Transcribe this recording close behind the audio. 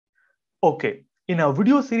Okay, in our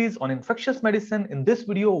video series on infectious medicine, in this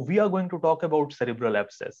video, we are going to talk about cerebral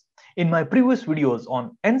abscess. In my previous videos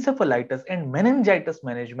on encephalitis and meningitis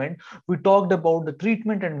management, we talked about the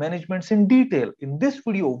treatment and managements in detail. In this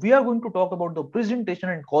video, we are going to talk about the presentation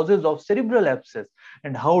and causes of cerebral abscess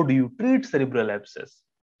and how do you treat cerebral abscess.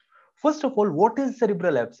 First of all, what is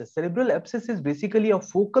cerebral abscess? Cerebral abscess is basically a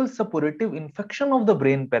focal suppurative infection of the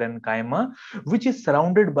brain parenchyma, which is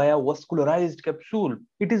surrounded by a vascularized capsule.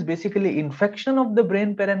 It is basically infection of the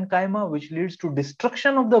brain parenchyma, which leads to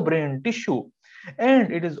destruction of the brain tissue.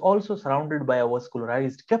 And it is also surrounded by a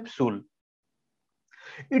vascularized capsule.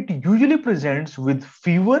 It usually presents with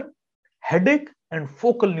fever, headache, and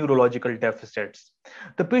focal neurological deficits.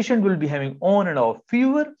 The patient will be having on and off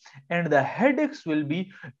fever, and the headaches will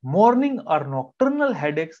be morning or nocturnal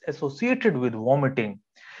headaches associated with vomiting.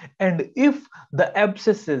 And if the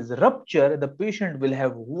abscesses rupture, the patient will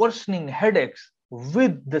have worsening headaches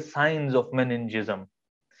with the signs of meningism.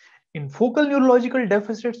 In focal neurological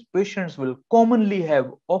deficits, patients will commonly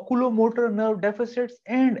have oculomotor nerve deficits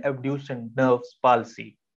and abducent nerve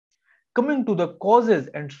palsy. Coming to the causes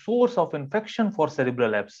and source of infection for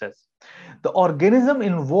cerebral abscess. The organism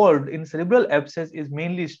involved in cerebral abscess is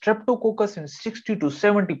mainly streptococcus in 60 to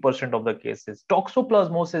 70% of the cases.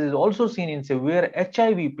 Toxoplasmosis is also seen in severe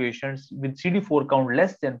HIV patients with CD4 count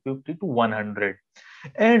less than 50 to 100.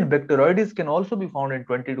 And bacteroides can also be found in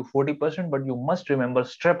 20 to 40%, but you must remember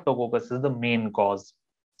streptococcus is the main cause.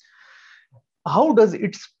 How does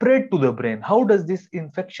it spread to the brain? How does this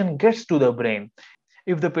infection gets to the brain?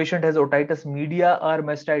 If the patient has otitis media or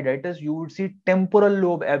mastitis, you would see temporal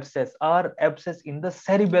lobe abscess or abscess in the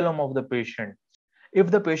cerebellum of the patient. If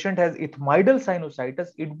the patient has ethmoidal sinusitis,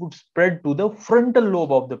 it would spread to the frontal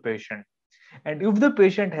lobe of the patient. And if the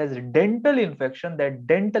patient has dental infection, that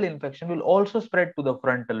dental infection will also spread to the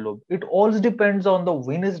frontal lobe. It also depends on the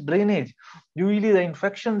venous drainage. Usually the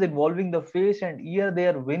infections involving the face and ear,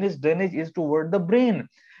 their venous drainage is toward the brain.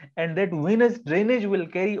 And that venous drainage will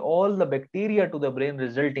carry all the bacteria to the brain,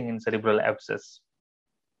 resulting in cerebral abscess.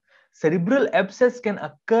 Cerebral abscess can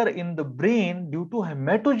occur in the brain due to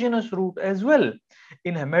hematogenous route as well.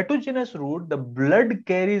 In hematogenous route, the blood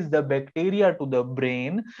carries the bacteria to the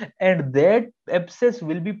brain, and that abscess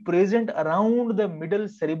will be present around the middle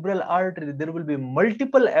cerebral artery. There will be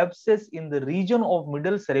multiple abscess in the region of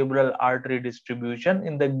middle cerebral artery distribution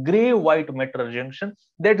in the gray-white matter junction.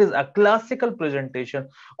 That is a classical presentation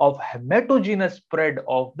of hematogenous spread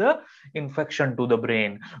of the infection to the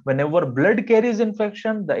brain. Whenever blood carries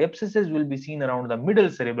infection, the abscesses will be seen around the middle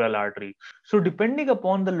cerebral artery. So depending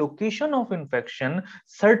upon the location of infection,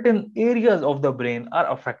 certain areas of the brain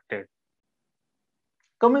are affected.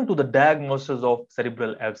 Coming to the diagnosis of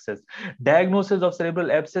cerebral abscess. Diagnosis of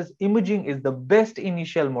cerebral abscess imaging is the best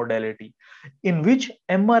initial modality, in which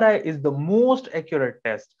MRI is the most accurate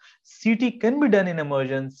test. CT can be done in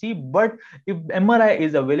emergency, but if MRI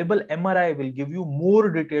is available, MRI will give you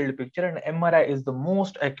more detailed picture, and MRI is the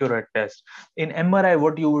most accurate test. In MRI,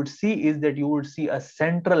 what you would see is that you would see a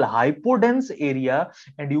central hypodense area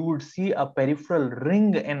and you would see a peripheral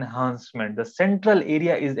ring enhancement. The central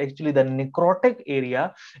area is actually the necrotic area,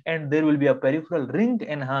 and there will be a peripheral ring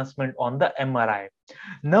enhancement on the MRI.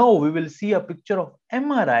 Now we will see a picture of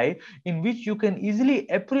MRI in which you can easily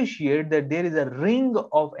appreciate that there is a ring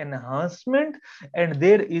of enhancement and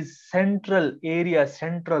there is central area,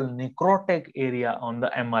 central necrotic area on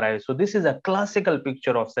the MRI. So this is a classical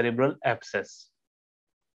picture of cerebral abscess.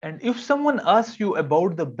 And if someone asks you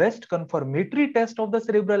about the best confirmatory test of the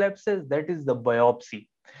cerebral abscess, that is the biopsy.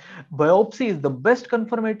 Biopsy is the best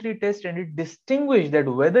confirmatory test, and it distinguishes that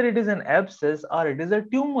whether it is an abscess or it is a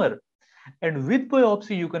tumor. And with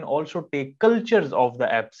biopsy, you can also take cultures of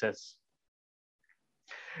the abscess.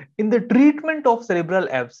 In the treatment of cerebral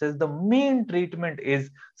abscess, the main treatment is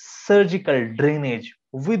surgical drainage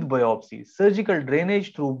with biopsy. Surgical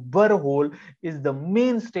drainage through burr hole is the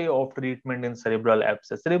mainstay of treatment in cerebral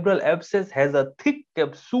abscess. Cerebral abscess has a thick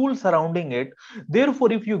capsule surrounding it.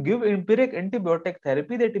 Therefore, if you give empiric antibiotic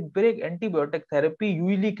therapy, that empiric antibiotic therapy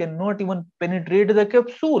usually cannot even penetrate the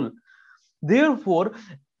capsule. Therefore,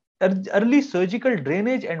 early surgical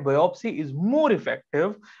drainage and biopsy is more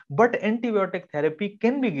effective, but antibiotic therapy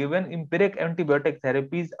can be given. Empiric antibiotic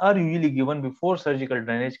therapies are usually given before surgical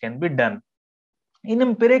drainage can be done. In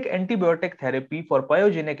empiric antibiotic therapy for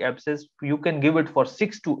pyogenic abscess, you can give it for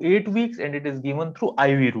 6 to 8 weeks, and it is given through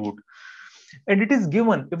IV route. And it is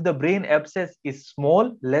given if the brain abscess is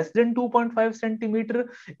small, less than 2.5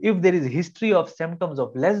 centimeter, if there is history of symptoms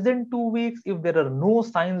of less than 2 weeks, if there are no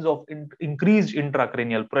signs of increased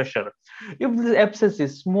intracranial pressure. If the abscess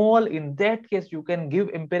is small, in that case, you can give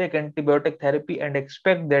empiric antibiotic therapy and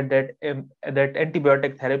expect that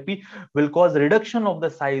antibiotic therapy will cause reduction of the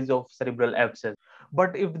size of cerebral abscess.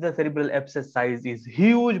 But if the cerebral abscess size is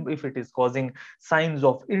huge, if it is causing signs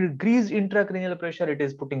of increased intracranial pressure, it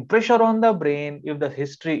is putting pressure on the brain, if the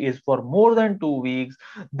history is for more than 2 weeks,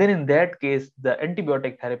 then in that case, the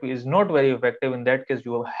antibiotic therapy is not very effective. In that case,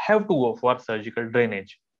 you have to go for surgical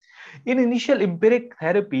drainage. In initial empiric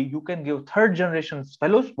therapy, you can give third generation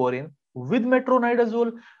cephalosporin with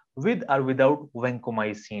metronidazole, with or without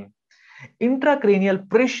vancomycin. Intracranial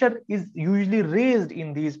pressure is usually raised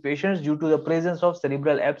in these patients due to the presence of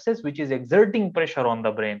cerebral abscess, which is exerting pressure on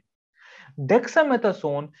the brain.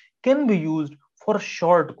 Dexamethasone can be used for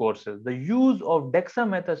short courses. The use of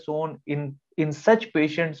dexamethasone in such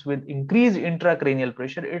patients with increased intracranial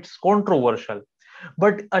pressure, it's controversial.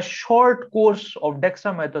 But a short course of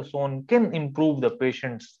dexamethasone can improve the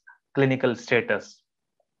patient's clinical status.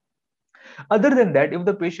 Other than that, if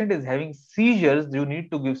the patient is having seizures, you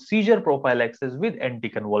need to give seizure prophylaxis with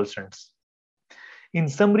anticonvulsants. In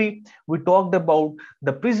summary, we talked about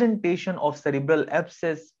the presentation of cerebral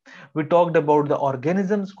abscess. We talked about the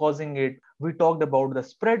organisms causing it. We talked about the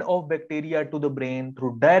spread of bacteria to the brain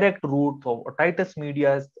through direct routes of otitis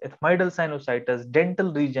media, ethmoidal sinusitis,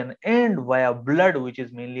 dental region, and via blood, which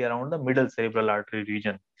is mainly around the middle cerebral artery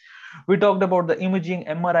region. We talked about the imaging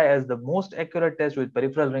MRI as the most accurate test with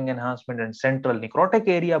peripheral ring enhancement and central necrotic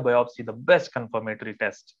area biopsy, the best confirmatory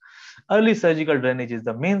test. Early surgical drainage is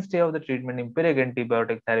the mainstay of the treatment. Empiric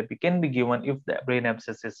antibiotic therapy can be given if the brain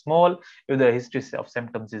abscess is small, if the history of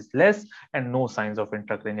symptoms is less, and no signs of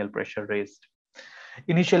intracranial pressure raised.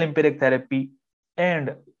 Initial empiric therapy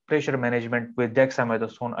and pressure management with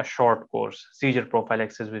dexamethasone, a short course, seizure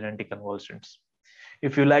prophylaxis with anticonvulsants.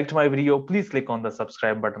 If you liked my video, please click on the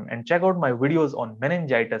subscribe button and check out my videos on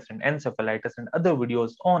meningitis and encephalitis and other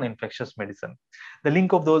videos on infectious medicine. The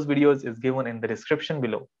link of those videos is given in the description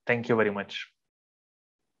below. Thank you very much.